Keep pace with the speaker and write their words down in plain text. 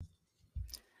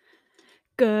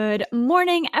Good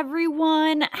morning,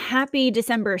 everyone. Happy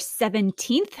December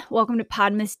 17th. Welcome to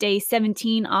Podmas Day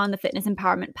 17 on the Fitness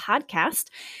Empowerment Podcast.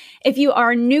 If you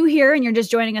are new here and you're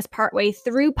just joining us partway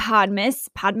through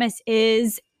Podmas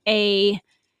is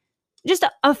just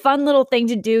a fun little thing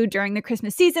to do during the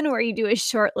Christmas season where you do a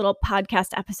short little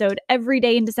podcast episode every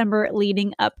day in December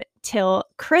leading up till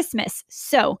Christmas.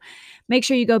 So make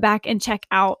sure you go back and check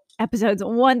out episodes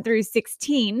 1 through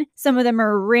 16. Some of them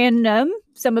are random.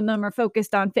 Some of them are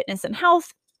focused on fitness and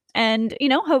health. And,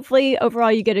 hopefully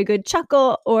overall you get a good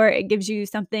chuckle or it gives you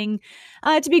something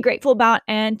to be grateful about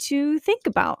and to think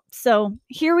about. So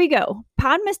here we go.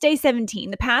 Podmas Day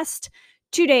 17. The past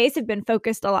 2 days have been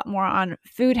focused a lot more on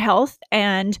food health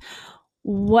and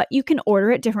what you can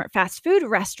order at different fast food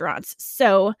restaurants.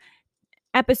 So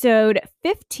episode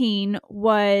 15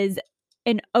 was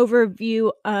an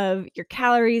overview of your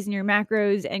calories and your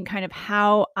macros and kind of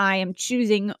how I am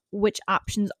choosing which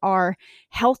options are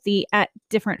healthy at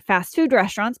different fast food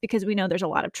restaurants, because we know there's a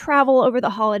lot of travel over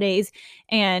the holidays,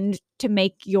 and to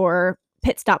make your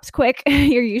pit stops quick,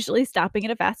 you're usually stopping at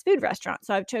a fast food restaurant.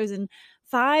 So I've chosen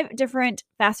 5 different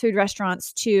fast food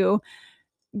restaurants to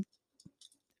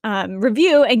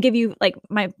review and give you like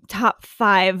my top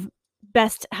 5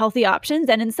 best healthy options.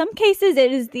 And in some cases,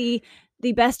 it is the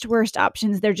best worst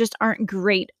options. There just aren't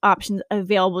great options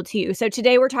available to you. So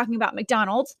today we're talking about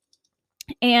McDonald's.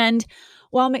 And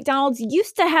while McDonald's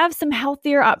used to have some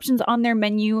healthier options on their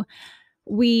menu,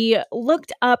 we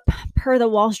looked up per the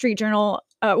Wall Street Journal.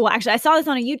 I saw this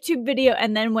on a YouTube video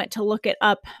and then went to look it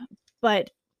up. But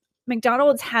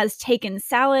McDonald's has taken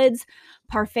salads,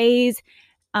 parfaits,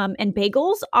 and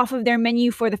bagels off of their menu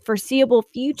for the foreseeable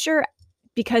future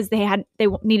because they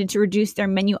needed to reduce their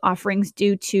menu offerings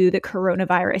due to the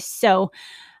coronavirus. So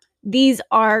these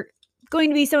are going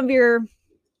to be some of your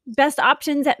best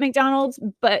options at McDonald's,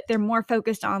 but they're more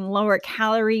focused on lower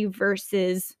calorie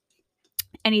versus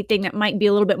anything that might be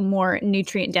a little bit more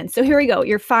nutrient dense. So here we go,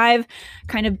 your 5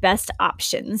 kind of best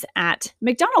options at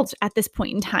McDonald's at this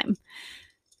point in time.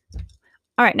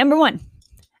 All right, number 1,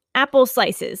 apple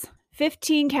slices.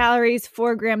 15 calories,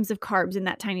 4 grams of carbs in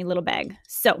that tiny little bag.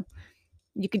 So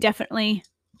you could definitely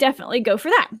go for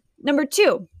that. Number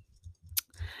 2,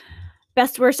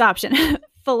 best worst option,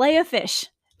 filet of fish.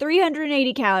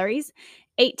 380 calories,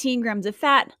 18 grams of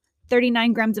fat,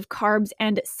 39 grams of carbs,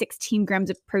 and 16 grams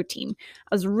of protein.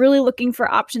 I was really looking for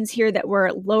options here that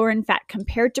were lower in fat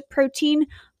compared to protein,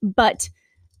 but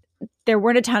there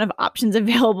weren't a ton of options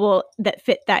available that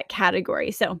fit that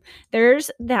category. So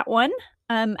there's that one.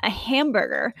 A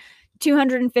hamburger,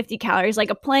 250 calories, like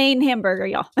a plain hamburger,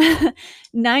 y'all.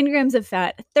 9 grams of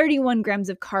fat, 31 grams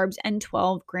of carbs, and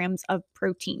 12 grams of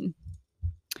protein.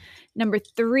 Number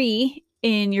 3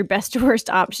 in your best to worst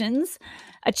options,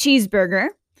 a cheeseburger,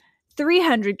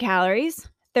 300 calories,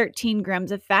 13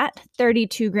 grams of fat,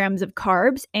 32 grams of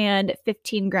carbs, and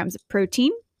 15 grams of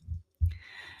protein.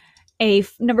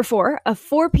 Number 4, a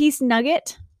 4-piece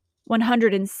nugget,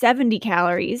 170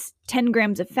 calories, 10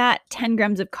 grams of fat, 10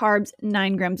 grams of carbs,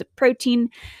 9 grams of protein.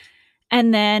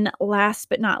 And then last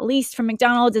but not least from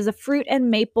McDonald's is a fruit and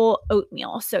maple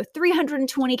oatmeal. So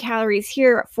 320 calories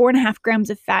here, 4.5 grams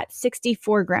of fat,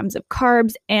 64 grams of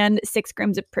carbs, and 6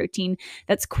 grams of protein.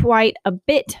 That's quite a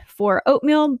bit for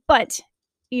oatmeal, but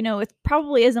it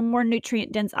probably is a more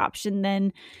nutrient dense option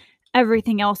than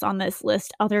everything else on this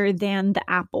list other than the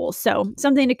apple. So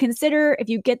something to consider if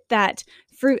you get that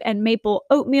fruit and maple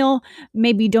oatmeal,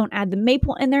 maybe don't add the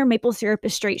maple in there. Maple syrup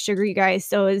is straight sugar, you guys.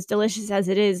 So as delicious as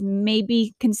it is,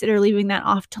 maybe consider leaving that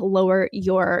off to lower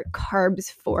your carbs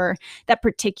for that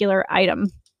particular item.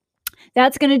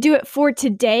 That's going to do it for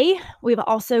today. We've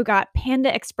also got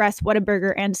Panda Express,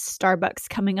 Whataburger, and Starbucks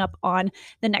coming up on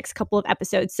the next couple of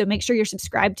episodes. So make sure you're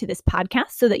subscribed to this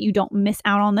podcast so that you don't miss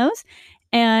out on those.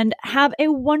 And have a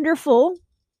wonderful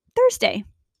Thursday.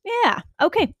 Yeah.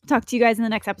 Okay. Talk to you guys in the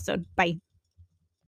next episode. Bye.